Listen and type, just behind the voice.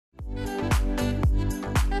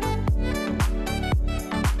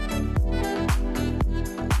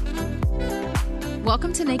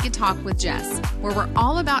Welcome to Naked Talk with Jess, where we're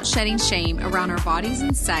all about shedding shame around our bodies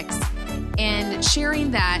and sex and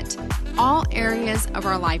sharing that all areas of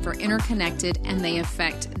our life are interconnected and they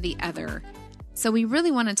affect the other. So we really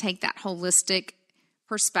want to take that holistic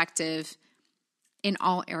perspective in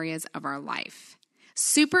all areas of our life.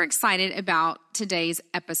 Super excited about today's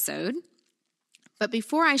episode. But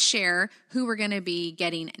before I share who we're going to be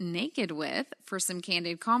getting naked with for some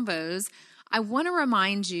candid combos, I want to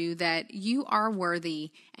remind you that you are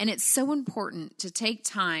worthy, and it's so important to take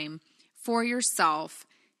time for yourself,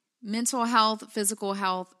 mental health, physical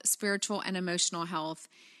health, spiritual and emotional health.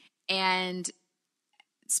 And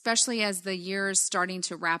especially as the year is starting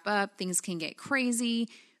to wrap up, things can get crazy.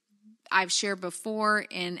 I've shared before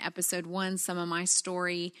in episode 1 some of my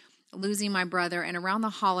story, losing my brother, and around the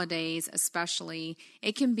holidays especially,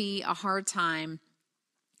 it can be a hard time,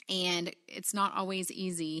 and it's not always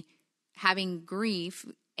easy having grief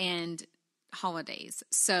and holidays.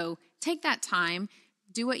 So take that time,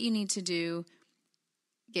 do what you need to do,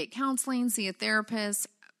 get counseling, see a therapist,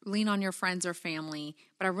 lean on your friends or family,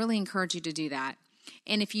 but I really encourage you to do that.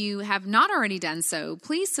 And if you have not already done so,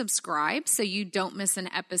 please subscribe so you don't miss an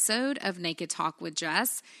episode of Naked Talk with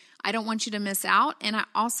Jess. I don't want you to miss out, and I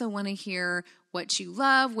also want to hear what you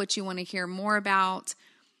love, what you want to hear more about.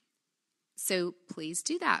 So please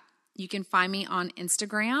do that. You can find me on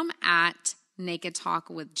Instagram at Naked Talk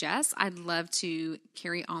with Jess. I'd love to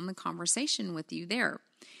carry on the conversation with you there.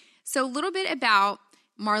 So a little bit about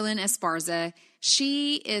Marlen Esparza.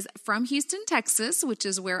 She is from Houston, Texas, which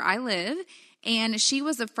is where I live, and she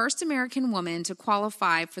was the first American woman to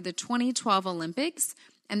qualify for the 2012 Olympics.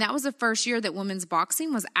 And that was the first year that women's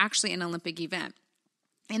boxing was actually an Olympic event.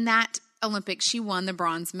 In that Olympics, she won the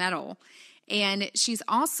bronze medal. And she's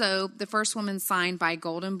also the first woman signed by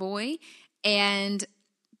Golden Boy. And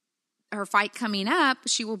her fight coming up,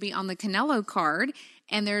 she will be on the Canelo card.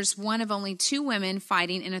 And there's one of only 2 women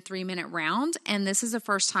fighting in a 3-minute round. And this is the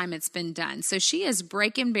first time it's been done. So she is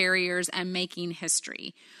breaking barriers and making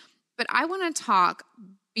history. But I want to talk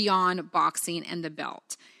beyond boxing and the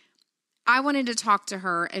belt. I wanted to talk to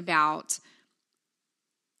her about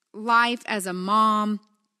life as a mom,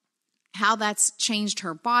 how that's changed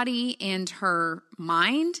her body and her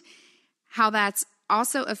mind, how that's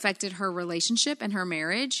also affected her relationship and her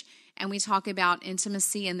marriage. And we talk about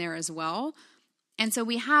intimacy in there as well. And so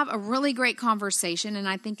we have a really great conversation, and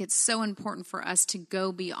I think it's so important for us to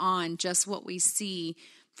go beyond just what we see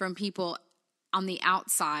from people on the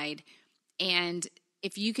outside. And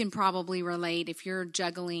if you can probably relate, if you're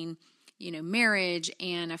juggling marriage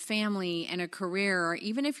and a family and a career, or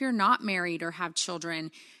even if you're not married or have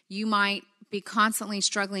children, you might be constantly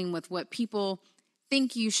struggling with what people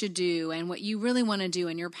think you should do and what you really want to do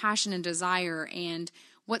and your passion and desire, and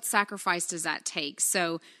what sacrifice does that take.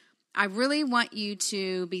 So I really want you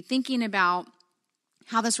to be thinking about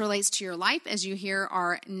how this relates to your life as you hear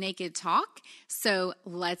our Naked Talk. So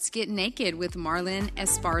let's get naked with Marlen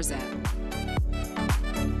Esparza.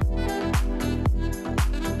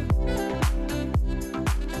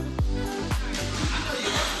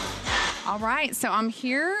 All right, so I'm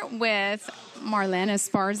here with Marlen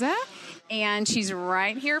Esparza, and she's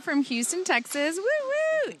right here from Houston, Texas. Woo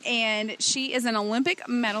woo! And she is an Olympic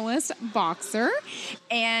medalist boxer,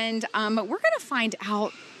 and we're going to find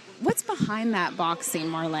out what's behind that boxing,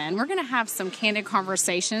 Marlen. We're going to have some candid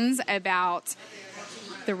conversations about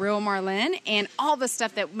the real Marlen and all the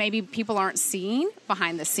stuff that maybe people aren't seeing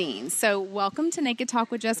behind the scenes. So welcome to Naked Talk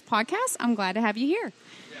with Jess podcast. I'm glad to have you here.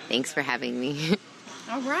 Thanks for having me.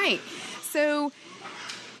 All right. So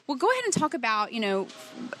we'll go ahead and talk about,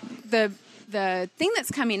 the thing that's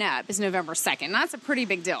coming up is November 2nd. That's a pretty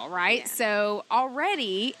big deal, right? Yeah. So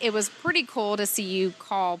already it was pretty cool to see you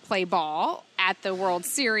play ball at the World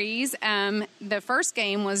Series. The first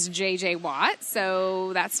game was J.J. Watt,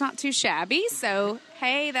 so that's not too shabby. So,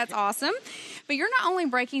 hey, that's awesome. But you're not only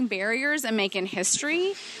breaking barriers and making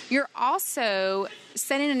history, you're also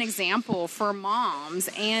setting an example for moms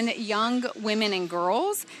and young women and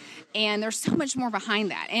girls. And there's so much more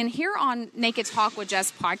behind that. And here on Naked Talk with Jess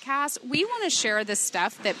podcast, we want to share this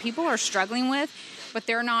stuff that people are struggling with, but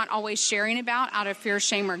they're not always sharing about out of fear,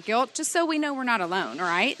 shame, or guilt, just so we know we're not alone, all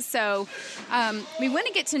right? So we want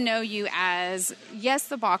to get to know you as, yes,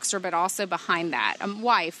 the boxer, but also behind that, a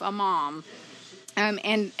wife, a mom,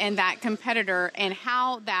 and that competitor, and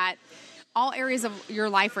how that all areas of your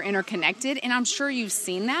life are interconnected. And I'm sure you've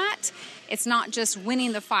seen that. It's not just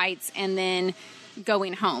winning the fights and then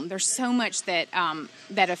going home. There's so much that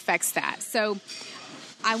that affects that. So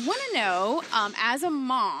I want to know, as a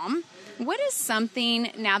mom, what is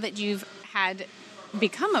something now that you've had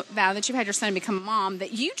that you've had your son become a mom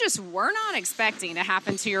that you just were not expecting to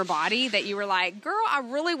happen to your body, that you were like, girl, I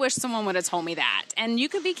really wish someone would have told me that. And you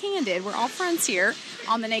could be candid. We're all friends here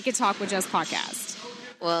on the Naked Talk with Jess podcast.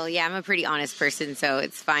 Well, yeah, I'm a pretty honest person, so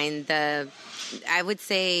it's fine. I would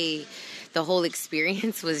say the whole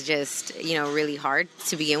experience was just, really hard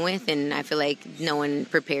to begin with, and I feel like no one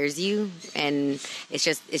prepares you, and it's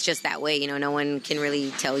just that way. No one can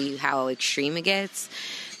really tell you how extreme it gets.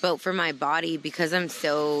 But for my body, because I'm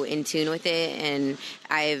so in tune with it, and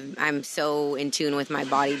I'm so in tune with my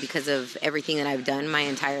body because of everything that I've done my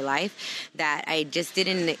entire life, that I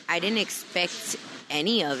didn't expect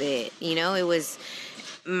any of it. It was,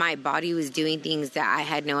 my body was doing things that I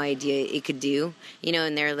had no idea it could do,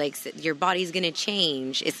 and they're like, your body's going to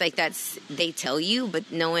change. It's like they tell you,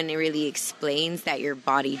 but no one really explains that your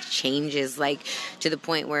body changes, like to the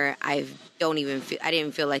point where I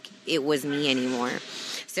didn't feel like it was me anymore.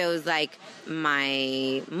 So it was like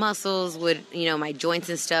my muscles would, my joints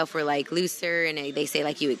and stuff were like looser, and they say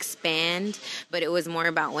like you expand, but it was more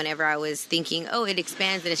about whenever I was thinking, oh, it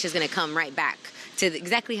expands and it's just going to come right back to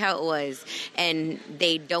exactly how it was. And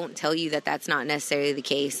they don't tell you that that's not necessarily the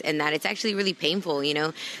case, and that it's actually really painful.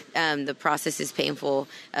 The process is painful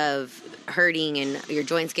of hurting and your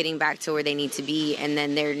joints getting back to where they need to be, and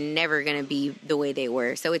then they're never going to be the way they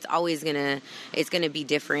were. So it's always going to be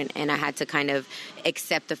different. And I had to kind of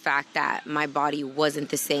accept the fact that my body wasn't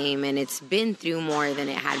the same, and it's been through more than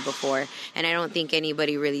it had before. And I don't think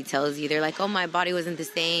anybody really tells you. They're like, oh, my body wasn't the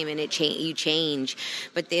same, and you change.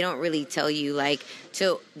 But they don't really tell you, like,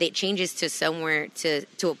 it changes to somewhere to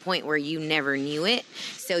a point where you never knew it.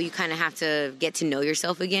 So you kind of have to get to know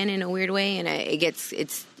yourself again in a weird way. And it gets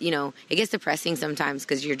depressing sometimes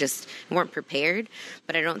because you weren't prepared.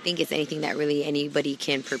 But I don't think it's anything that really anybody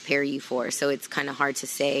can prepare you for. So it's kind of hard to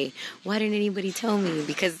say, why didn't anybody tell me?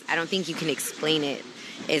 Because I don't think you can explain it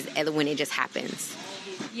when it just happens.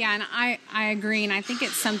 Yeah, and I agree, and I think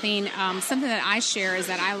it's something that I share is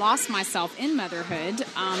that I lost myself in motherhood,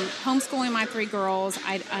 homeschooling my 3 girls.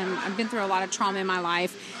 I've been through a lot of trauma in my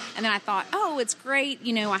life, and then I thought, oh, it's great,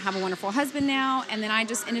 I have a wonderful husband now, and then I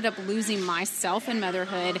just ended up losing myself in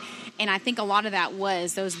motherhood, and I think a lot of that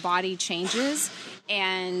was those body changes,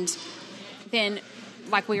 and then,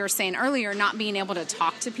 like we were saying earlier, not being able to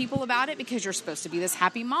talk to people about it because you're supposed to be this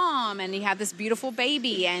happy mom, and you have this beautiful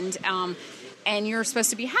baby, and you're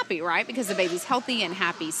supposed to be happy, right? Because the baby's healthy and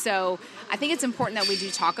happy. So I think it's important that we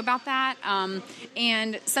do talk about that.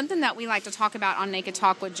 And something that we like to talk about on Naked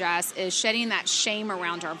Talk with Jess is shedding that shame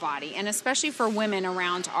around our body, and especially for women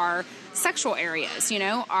around our sexual areas,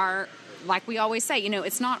 like we always say,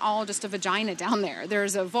 it's not all just a vagina down there.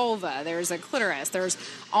 There's a vulva, there's a clitoris, there's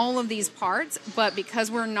all of these parts. But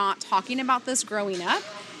because we're not talking about this growing up,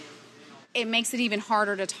 it makes it even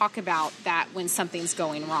harder to talk about that when something's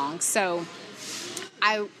going wrong. So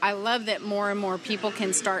I love that more and more people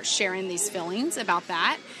can start sharing these feelings about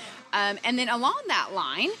that. And then along that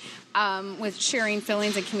line, with sharing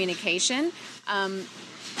feelings and communication,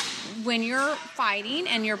 when you're fighting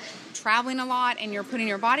and you're traveling a lot and you're putting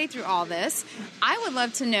your body through all this, I would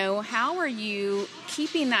love to know, how are you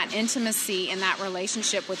keeping that intimacy and that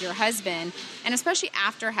relationship with your husband, and especially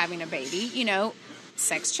after having a baby,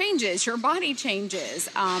 sex changes, your body changes.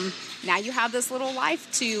 Now you have this little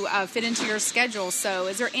life to fit into your schedule. So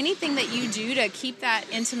is there anything that you do to keep that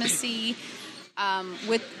intimacy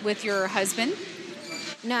with your husband?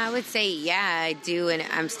 No, I would say, yeah, I do. And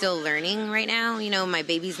I'm still learning right now. My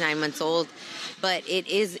baby's 9 months old, but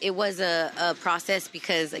it was a process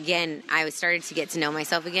because, again, I started to get to know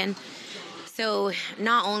myself again. So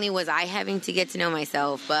not only was I having to get to know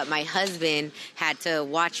myself, but my husband had to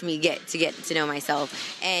watch me get to know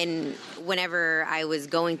myself. And whenever I was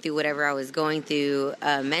going through whatever I was going through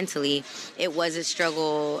mentally, it was a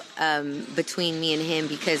struggle between me and him,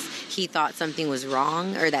 because he thought something was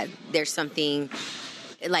wrong, or that there's something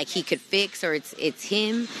like he could fix, or it's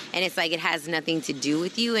him, and it's like it has nothing to do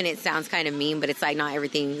with you. And it sounds kind of mean, but it's like not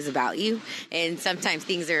everything is about you, and sometimes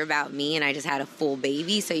things are about me, and I just had a full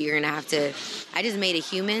baby, so you're gonna have to, I just made a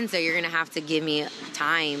human, so you're gonna have to give me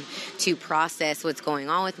time to process what's going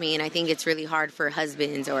on with me. And I think it's really hard for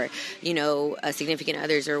husbands or significant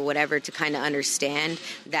others or whatever to kind of understand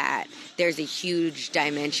that there's a huge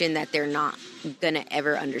dimension that they're not gonna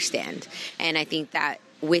ever understand. And I think that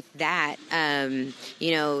with that,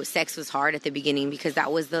 sex was hard at the beginning because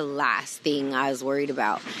that was the last thing I was worried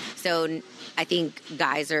about. So I think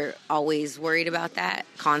guys are always worried about that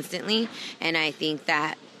constantly. And I think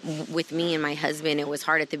that with me and my husband, it was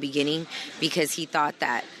hard at the beginning because he thought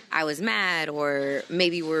that I was mad, or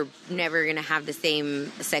maybe we're never going to have the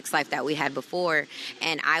same sex life that we had before.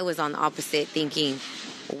 And I was on the opposite, thinking,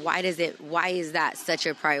 why is that such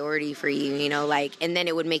a priority for you? You know, like, and then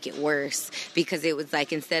it would make it worse, because it was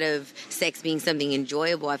like, instead of sex being something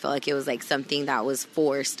enjoyable, I felt like it was like something that was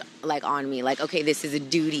forced, like, on me. Like, okay, this is a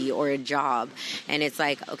duty or a job. And it's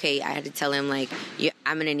like, okay, I had to tell him, like,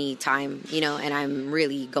 I'm going to need time, you know, and I'm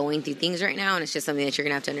really going through things right now. And it's just something that you're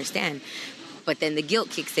going to have to understand. But then the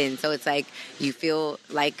guilt kicks in. So it's like, you feel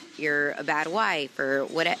like you're a bad wife, or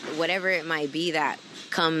whatever it might be that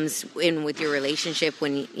comes in with your relationship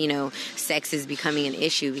when, you know, sex is becoming an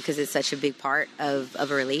issue, because it's such a big part of a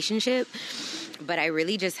relationship. But I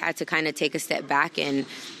really just had to kind of take a step back and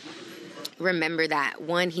remember that,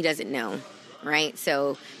 one, he doesn't know, right?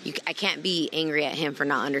 So I can't be angry at him for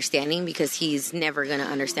not understanding, because he's never going to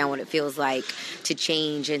understand what it feels like to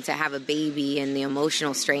change and to have a baby, and the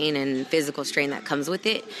emotional strain and physical strain that comes with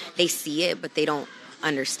it. They see it, but they don't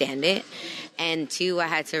understand it. And two, I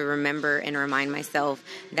had to remember and remind myself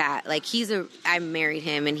that, like, I married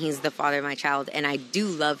him, and he's the father of my child, and I do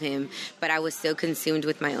love him, but I was so consumed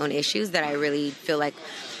with my own issues that I really feel like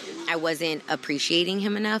I wasn't appreciating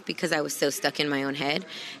him enough, because I was so stuck in my own head.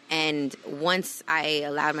 And once I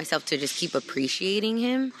allowed myself to just keep appreciating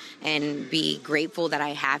him and be grateful that I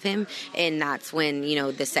have him, and that's when, you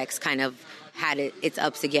know, the sex kind of had its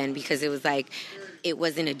ups again, because it was like, it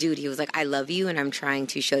wasn't a duty. It was like, I love you, and I'm trying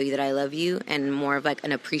to show you that I love you, and more of like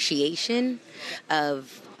an appreciation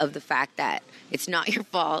of the fact that it's not your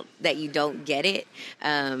fault that you don't get it.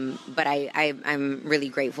 But I'm really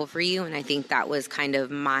grateful for you, and I think that was kind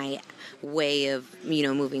of my way of, you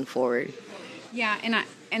know, moving forward. Yeah,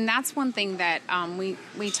 and that's one thing that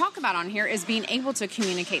we talk about on here, is being able to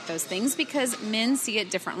communicate those things, because men see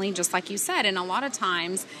it differently, just like you said. And a lot of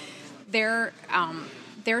times they're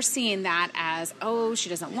seeing that as, oh, she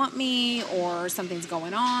doesn't want me, or something's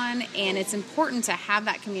going on. And it's important to have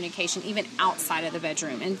that communication even outside of the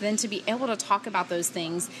bedroom, and then to be able to talk about those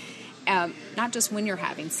things, not just when you're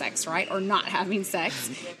having sex, right, or not having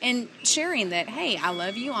sex, and sharing that, hey, I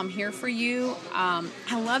love you, I'm here for you.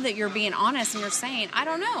 I love that you're being honest, and you're saying, I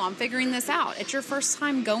don't know, I'm figuring this out. It's your first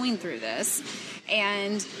time going through this.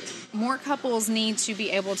 And more couples need to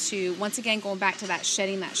be able to, once again, going back to that,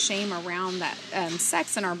 shedding that shame around that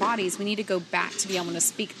sex in our bodies, we need to go back to be able to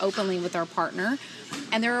speak openly with our partner.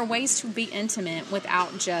 And there are ways to be intimate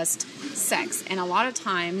without just sex. And a lot of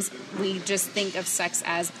times we just think of sex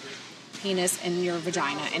as penis and your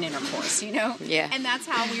vagina and intercourse, you know? Yeah. And that's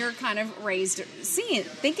how we were kind of raised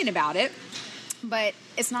thinking about it. But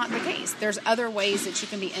it's not the case. There's other ways that you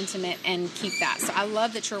can be intimate and keep that. So I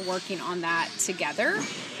love that you're working on that together.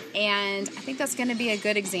 And I think that's going to be a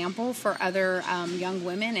good example for other young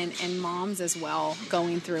women and moms as well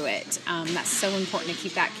going through it. That's so important to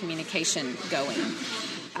keep that communication going.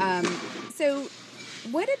 So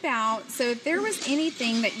if there was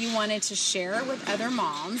anything that you wanted to share with other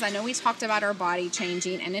moms, I know we talked about our body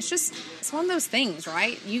changing, and it's one of those things,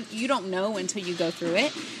 right? You don't know until you go through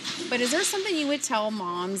it. But is there something you would tell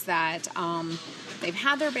moms that they've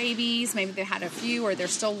had their babies, maybe they had a few, or they're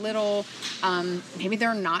still little, maybe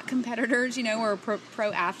they're not competitors, you know, or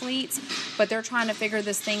pro athletes, but they're trying to figure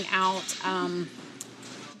this thing out,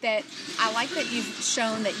 that I like that you've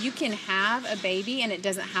shown that you can have a baby and it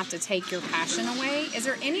doesn't have to take your passion away. Is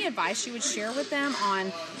there any advice you would share with them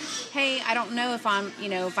on, hey, I don't know if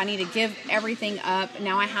I need to give everything up.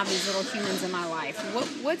 Now I have these little humans in my life.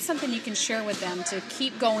 What's something you can share with them to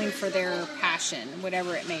keep going for their passion,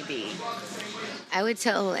 whatever it may be? I would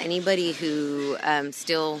tell anybody who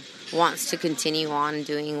still wants to continue on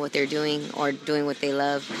doing what they're doing, or doing what they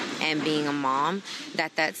love, and being a mom,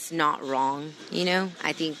 that's not wrong. You know,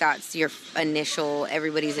 I think that's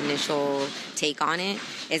everybody's initial take on it,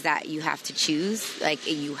 is that you have to choose. Like,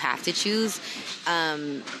 you have to choose,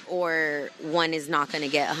 or one is not going to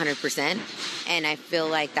get 100%. And I feel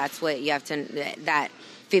like that's what you have to, that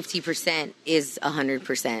 50% is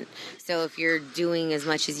 100%. So if you're doing as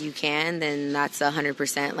much as you can, then that's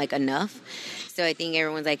 100% like enough. So I think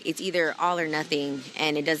everyone's like, it's either all or nothing,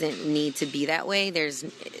 and it doesn't need to be that way.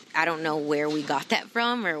 I don't know where we got that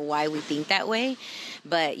from or why we think that way,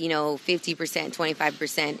 but 50%,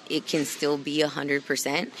 25%, it can still be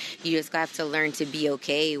 100%. You just have to learn to be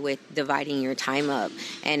okay with dividing your time up,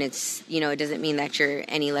 and it's, it doesn't mean that you're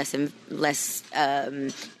any less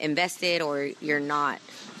invested, or you're not,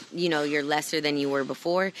 you're lesser than you were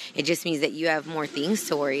before. It just means that you have more things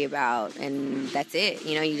to worry about, and that's it.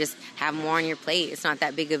 You just have more on your plate. It's not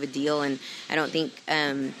that big of a deal, and I don't think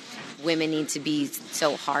women need to be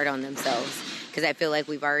so hard on themselves. because I feel like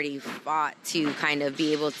we've already fought to kind of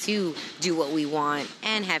be able to do what we want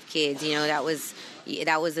and have kids. You know, that was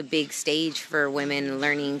a big stage for women,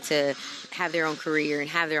 learning to have their own career and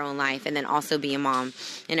have their own life, and then also be a mom.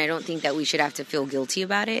 And I don't think that we should have to feel guilty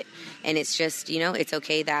about it. And it's just, you know, it's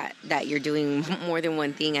okay that you're doing more than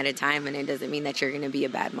one thing at a time, and it doesn't mean that you're going to be a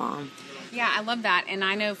bad mom. Yeah, I love that. And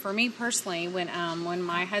I know for me personally, when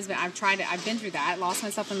my husband, I've been through that, lost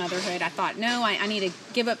myself in motherhood. I thought, no, I need to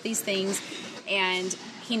give up these things. And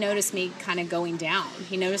he noticed me kind of going down.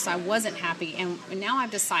 He noticed I wasn't happy. And now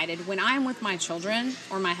I've decided when I'm with my children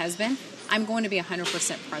or my husband, I'm going to be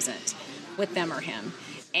 100% present with them or him.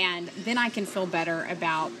 And then I can feel better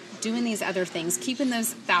about doing these other things, keeping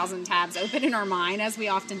those 1,000 tabs open in our mind, as we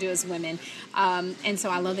often do as women. And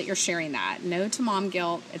so I love that you're sharing that. No to mom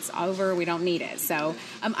guilt. It's over. We don't need it. So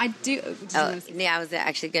I do. I was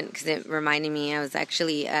actually going to, because it reminded me, I was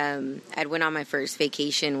actually, I went on my first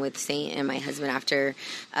vacation with Saint and my husband after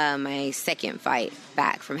my second fight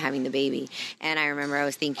back from having the baby. And I remember I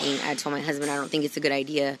was thinking, I told my husband, I don't think it's a good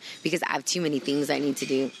idea because I have too many things I need to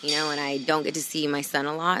do, you know, and I don't get to see my son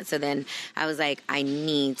a lot. So then I was like, I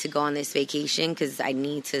need to go on this vacation because I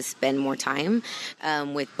need to spend more time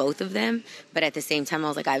with both of them. But at the same time, I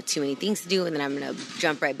was like, I have too many things to do, and then I'm going to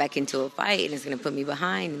jump right back into a fight, and it's going to put me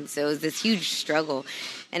behind. And so it was this huge struggle.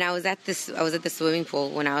 And I was at the swimming pool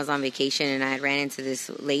when I was on vacation, and I had ran into this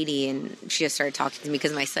lady, and she just started talking to me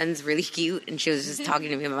because my son's really cute, and she was just talking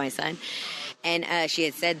to me about my son. And she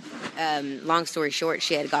had said, long story short,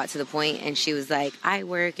 she had got to the point, and she was like, I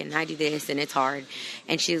work and I do this and it's hard.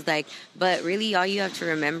 And she was like, but really all you have to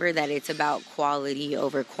remember that it's about quality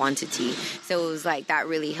over quantity. So it was like, that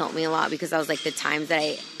really helped me a lot, because I was like, the times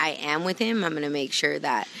that I am with him, I'm going to make sure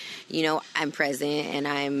that, you know, I'm present and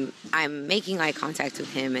I'm making eye contact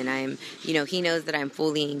with him, and I'm, you know, he knows that I'm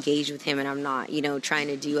fully engaged with him, and I'm not, you know, trying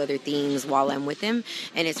to do other things while I'm with him.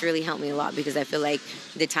 And it's really helped me a lot, because I feel like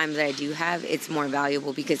the times that I do have, it's more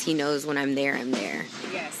valuable because he knows when I'm there, I'm there.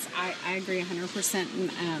 Yes, I agree 100%.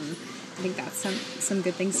 And I think that's some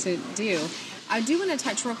good things to do. I do want to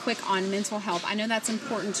touch real quick on mental health. I know that's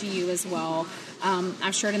important to you as well.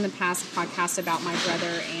 I've shared in the past podcast about my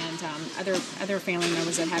brother and other family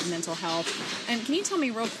members that have mental health. And can you tell me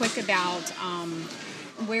real quick about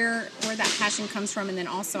where that passion comes from? And then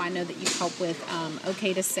also, I know that you help with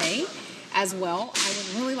OK to Say as well. I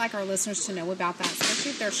would really like our listeners to know about that,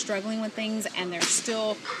 especially if they're struggling with things and they're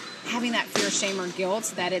still having that fear, shame, or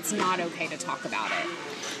guilt that it's not okay to talk about it.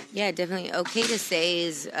 Yeah, definitely. OK to Say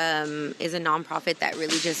is a nonprofit that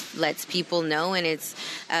really just lets people know, and it's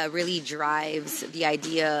really drives the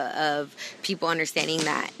idea of people understanding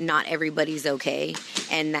that not everybody's okay,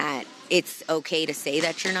 and that it's okay to say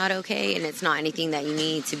that you're not okay, and it's not anything that you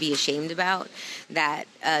need to be ashamed about. That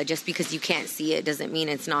just because you can't see it doesn't mean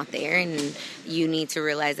it's not there, and you need to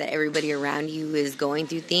realize that everybody around you is going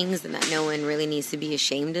through things, and that no one really needs to be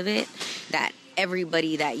ashamed of it. That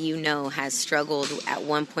everybody that you know has struggled at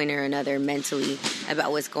one point or another mentally about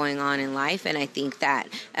what's going on in life. And I think that,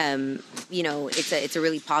 you know, it's a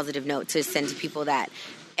really positive note to send to people that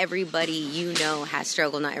everybody you know has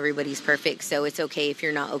struggled. Not everybody's perfect. So it's okay if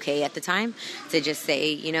you're not okay at the time to just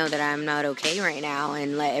say, you know, that I'm not okay right now,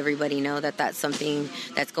 and let everybody know that that's something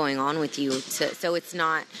that's going on with you. So it's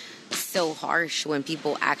not so harsh when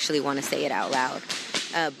people actually want to say it out loud.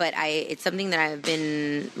 But it's something that I've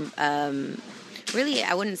been really,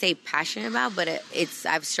 I wouldn't say passionate about, but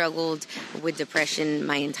I've struggled with depression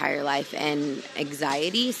my entire life and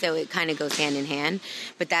anxiety, so it kind of goes hand in hand.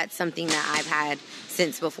 But that's something that I've had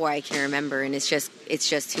since before I can remember, and it's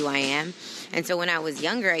just who I am. And so when I was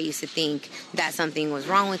younger, I used to think that something was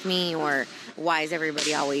wrong with me, or why is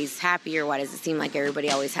everybody always happy, or why does it seem like everybody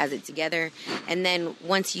always has it together? And then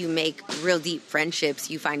once you make real deep friendships,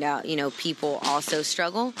 you find out, you know, people also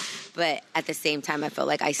struggle. But at the same time, I felt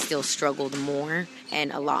like I still struggled more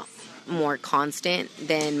and a lot more constant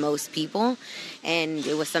than most people. And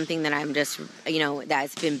it was something that I'm just, you know,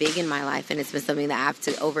 that's been big in my life, and it's been something that I have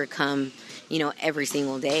to overcome, you know, every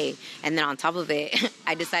single day. And then on top of it,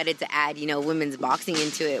 I decided to add, you know, women's boxing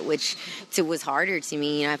into it, which was harder to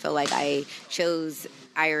me. You know, I felt like I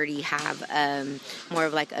already have more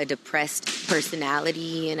of like a depressed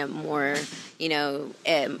personality and a more, you know,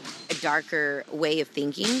 a darker way of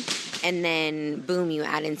thinking. And then, boom, you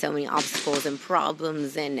add in so many obstacles and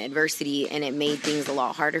problems and adversity, and it made things a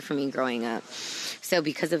lot harder for me growing up. So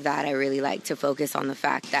because of that, I really like to focus on the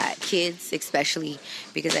fact that kids, especially,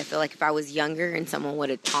 because I feel like if I was younger and someone would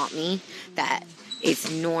have taught me that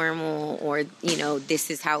it's normal, or, you know, this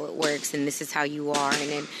is how it works and this is how you are, and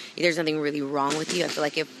then there's nothing really wrong with you. I feel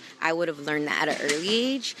like if I would have learned that at an early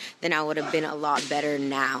age, then I would have been a lot better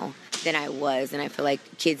now than I was. And I feel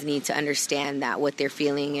like kids need to understand that, what they're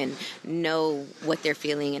feeling, and know what they're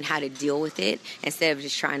feeling and how to deal with it, instead of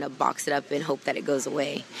just trying to box it up and hope that it goes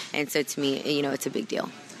away. And so to me, you know, it's a big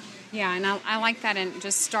deal. Yeah, and I like that. And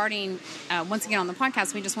just starting, once again, on the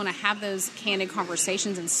podcast, we just want to have those candid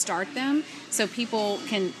conversations and start them so people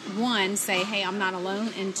can, one, say, hey, I'm not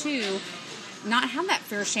alone, and two, not have that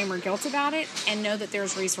fear, shame, or guilt about it, and know that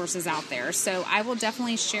there's resources out there. So I will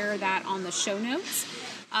definitely share that on the show notes.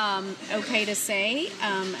 Okay to Say,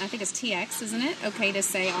 I think it's TX, isn't it? Okay to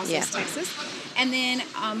Say also is Texas. And then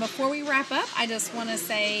before we wrap up, I just want to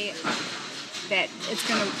say that it's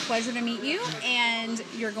been a pleasure to meet you, and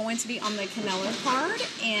you're going to be on the Canelo card,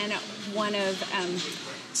 and one of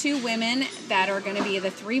two women that are going to be the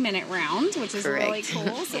 3-minute round, which is Correct. Really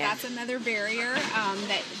cool. So that's another barrier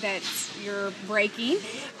that you're breaking.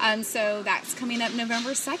 So that's coming up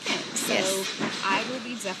November 2nd. So I will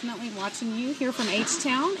be definitely watching you here from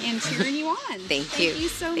H-Town and cheering you on. Thank you. Thank you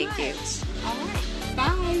so Thank much. you. All right.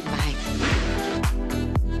 Bye. Bye.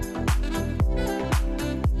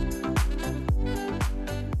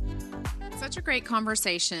 Such a great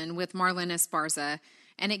conversation with Marlen Esparza,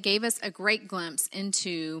 and it gave us a great glimpse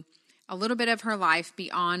into a little bit of her life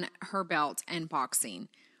beyond her belt and boxing.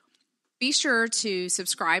 Be sure to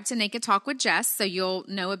subscribe to Naked Talk with Jess so you'll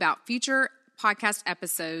know about future podcast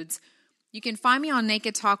episodes. You can find me on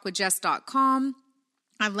nakedtalkwithjess.com.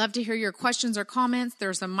 I'd love to hear your questions or comments.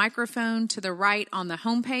 There's a microphone to the right on the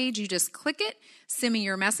homepage. You just click it, send me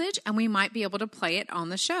your message, and we might be able to play it on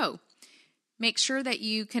the show. Make sure that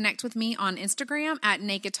you connect with me on Instagram at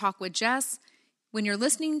Naked Talk with Jess. When you're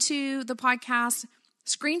listening to the podcast,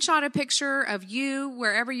 screenshot a picture of you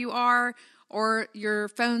wherever you are or your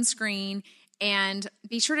phone screen, and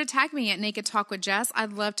be sure to tag me at Naked Talk with Jess.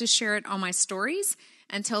 I'd love to share it on my stories.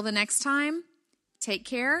 Until the next time, take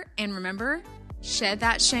care, and remember, shed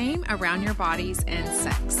that shame around your bodies and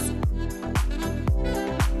sex.